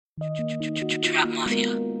Trap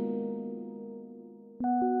Mafia.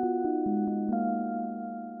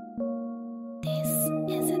 This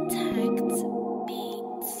is Attacked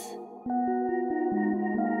Beats.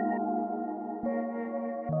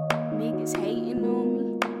 Niggas hating on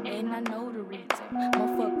me, and I know the reason.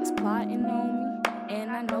 Motherfuckers plotting on me,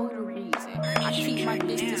 and I know the reason. I keep my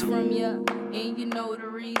distance from ya, and you know the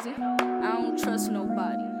reason. I don't trust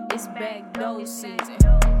nobody, it's backdoor season.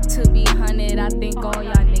 To be hunted, I think all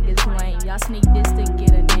y'all niggas lame. Y'all sneak this to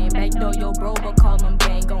get a name. Backdoor your bro, but call them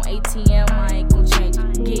gang. On ATM, I ain't gon' change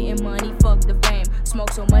it. Getting money, fuck the fame.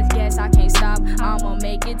 Smoke so much gas, I can't stop. I'ma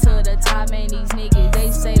make it to the top, man. These niggas,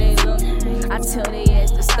 they say they love me. I tell they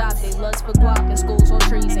ass to stop. They lust for guap in schools or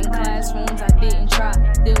trees in classrooms. I didn't try.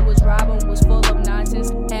 Still was robbing, was full of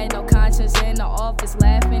nonsense. Had no conscience in the office,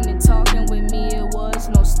 laughing and talking with me. It was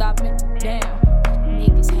no stopping. Damn,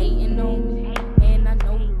 niggas hating on me, and I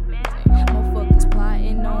know the reason. Motherfuckers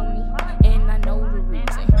plotting on me, and I know the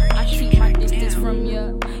reason. I keep my distance from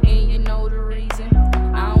ya, and you know the reason.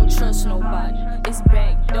 I don't trust nobody, it's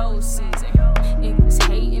backdoor season. Niggas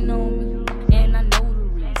hating on me, and I know the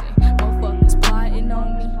reason. Motherfuckers plotting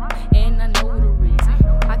on me, and I know the reason.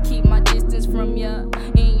 I keep my distance from ya,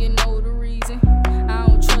 and you know the reason. I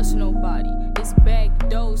don't trust nobody, it's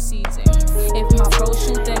backdoor season. If my bro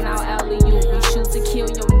shootin' out alley-oop, we shoot to kill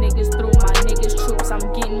your niggas through my niggas troops. I'm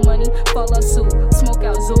getting money, follow suit, smoke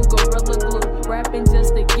out zoo, gorilla glue. Rapping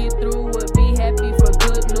just to get through, would be happy for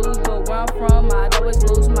good news. But where I'm from, I'd always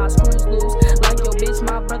lose, my screws loose. Like your bitch,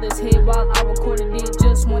 my brother's hit while I recorded it.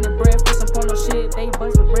 Just wanted bread for some porno shit. They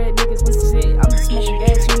bust for bread, niggas with shit. I'm just smoking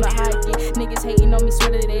gas, you know how I get. Niggas hating on me,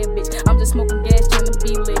 swear to that bitch. I'm just smoking gas, trying to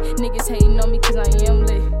be lit. Niggas hating on me, cause I am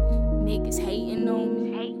lit. Niggas hating on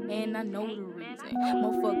me, and I know the reason.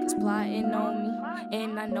 Motherfuckers plotting on me,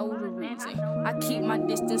 and I know the reason. I keep my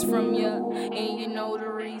distance from ya, and you know the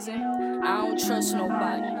reason. I don't trust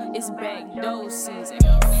nobody, it's backdoor season.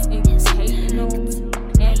 Niggas hating on me,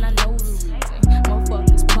 and I know the reason.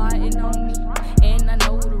 Motherfuckers plotting on me, and I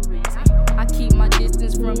know the reason. I keep my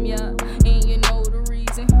distance from ya, and you know the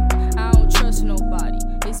reason. I don't trust nobody,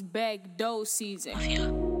 it's backdoor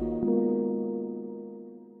season.